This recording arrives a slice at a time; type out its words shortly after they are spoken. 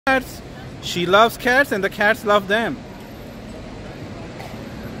cats. She loves cats and the cats love them.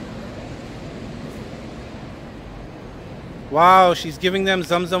 Wow, she's giving them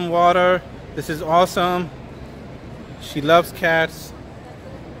Zamzam water. This is awesome. She loves cats.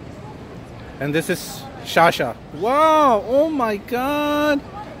 And this is Shasha. Wow, oh my God.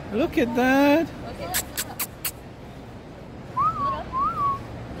 Look at that.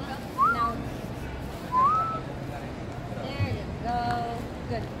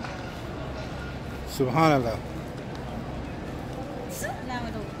 Subhanallah.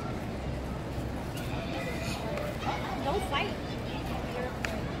 Don't fight.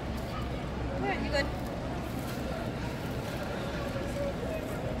 You good?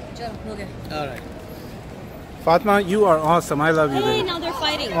 Joe, okay. All right. Fatma, you are awesome. I love you. Hey, now they're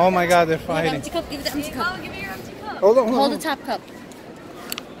fighting. Oh my God, they're fighting. Empty cup. Give it the empty cup. Oh, give me your empty cup. Hold the top cup.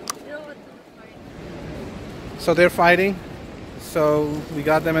 So they're fighting. So we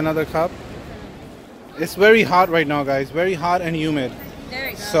got them another cup. It's very hot right now, guys. Very hot and humid. There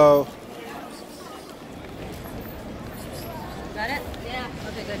you go. So. Got it? Yeah.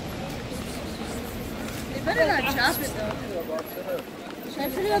 Okay, good. They better not chop it though. Should I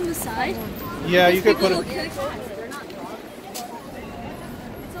put it on the side? Yeah, you could put it. It's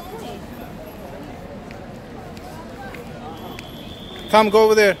okay. Come, go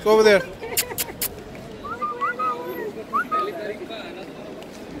over there. Go over there.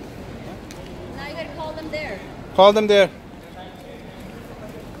 Now you gotta call them there. Call them there.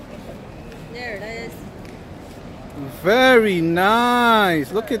 There it is. Very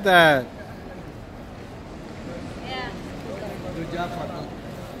nice. Look at that. Yeah. Good job, Fatma.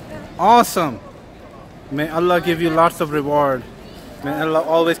 Awesome. May Allah give you lots of reward. May Allah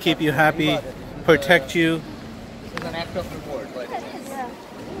always keep you happy, protect you, It's an act of reward. Right?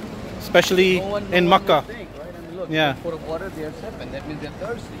 especially in Makkah. Think, right? I mean, look, Yeah. For water, they are seven. That means they're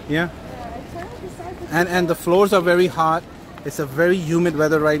thirsty. Yeah. And the floors are very hot. It's a very humid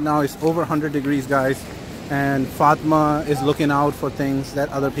weather right now. It's over 100 degrees, guys. And Fatma is looking out for things that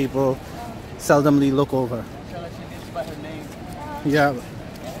other people seldomly look over. Inshallah, she lives by her name. Yeah.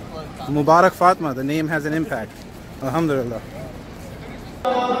 Mubarak Fatma, the name has an impact. Alhamdulillah.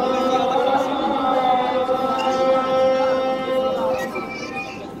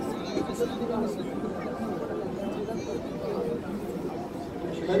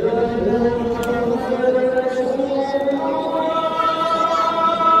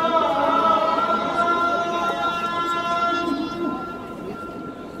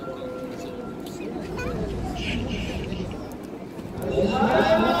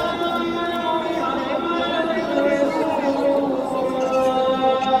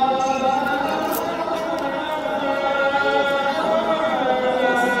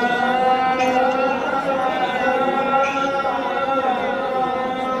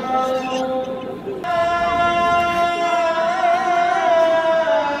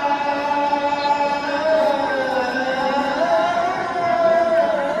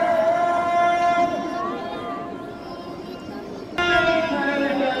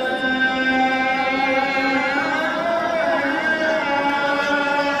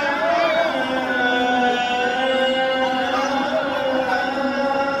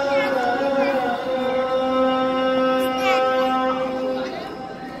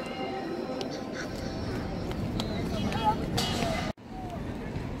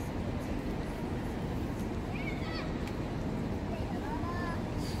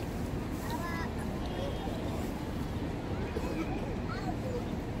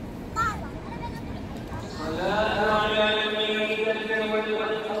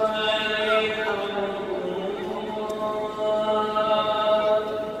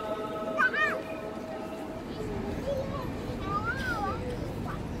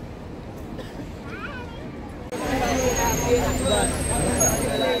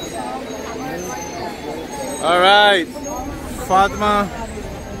 All right, Fatma.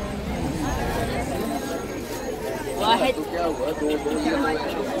 واحد.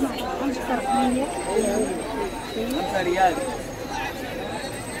 خمسة ريال.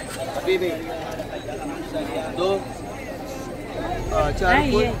 حبيبي. دو.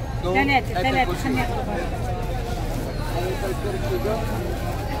 चार full. दो.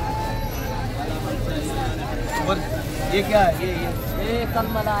 और ये क्या है? ये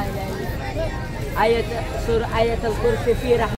कलमा ला इलाहा इल्लल्लाह आयत सूरह आयत अल कुर्सी फी